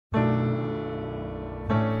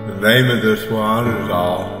The name of this one is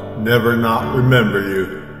I'll Never Not Remember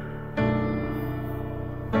You.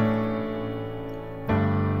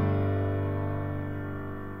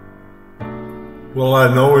 Well,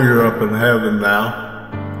 I know you're up in heaven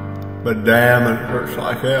now, but damn, it hurts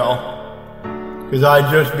like hell. 'Cause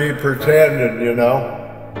I'd just be pretending, you know,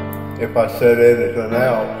 if I said anything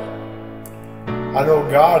else. I know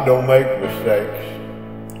God don't make mistakes,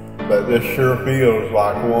 but this sure feels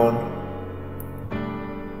like one.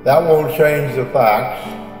 That won't change the facts.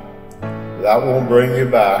 That won't bring you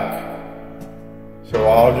back. So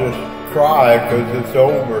I'll just cry 'cause it's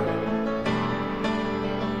over.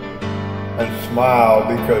 And smile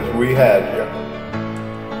because we had you.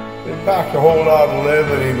 In fact, a whole lot of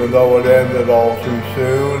living, even though it ended all too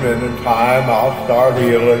soon, and in time I'll start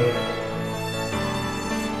healing.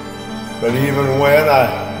 But even when I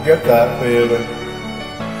get that feeling,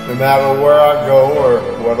 no matter where I go or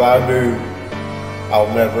what I do, I'll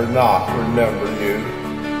never not remember you.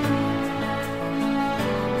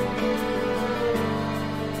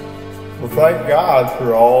 Well, thank God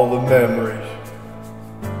for all the memories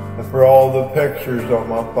and for all the pictures on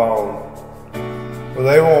my phone. Well,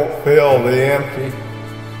 they won't fill the empty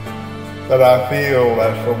that I feel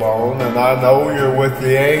that's alone, and I know you're with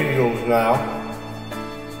the angels now,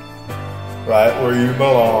 right where you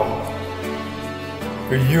belong.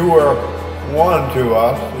 'Cause you were one to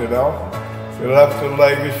us, you know. You left a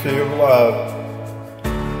legacy of love.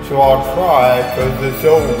 So I'll cry 'cause it's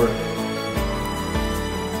over.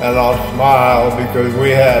 And I'll smile because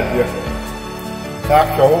we had you.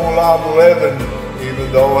 That's a whole lot of living,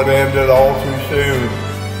 even though it ended all too soon.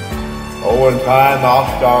 Oh, in time I'll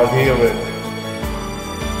start healing.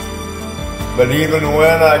 But even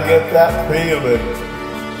when I get that feeling,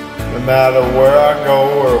 no matter where I go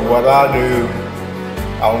or what I do,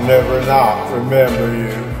 I'll never not remember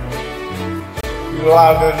you. You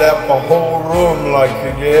lighted up a whole room like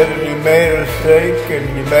you did, and you made us think, and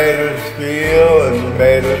you made us feel, and you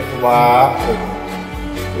made us laugh. And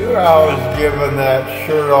you're always giving that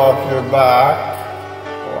shirt off your back.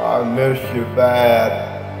 Oh, I miss you bad.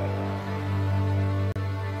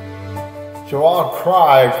 So I'll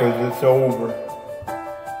cry 'cause it's over.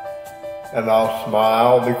 And I'll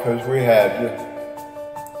smile because we had you.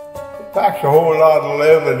 In fact, a whole lot of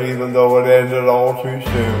living, even though it ended all too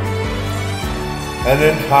soon. And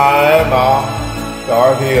in time, I'll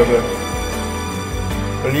start healing.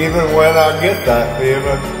 But even when I get that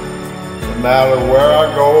feeling, no matter where I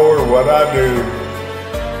go or what I do,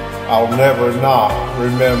 I'll never not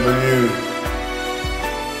remember you.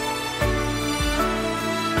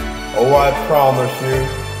 Oh, I promise you,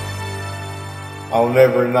 I'll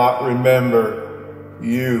never not remember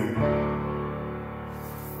you.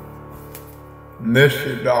 Miss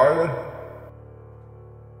you, darling.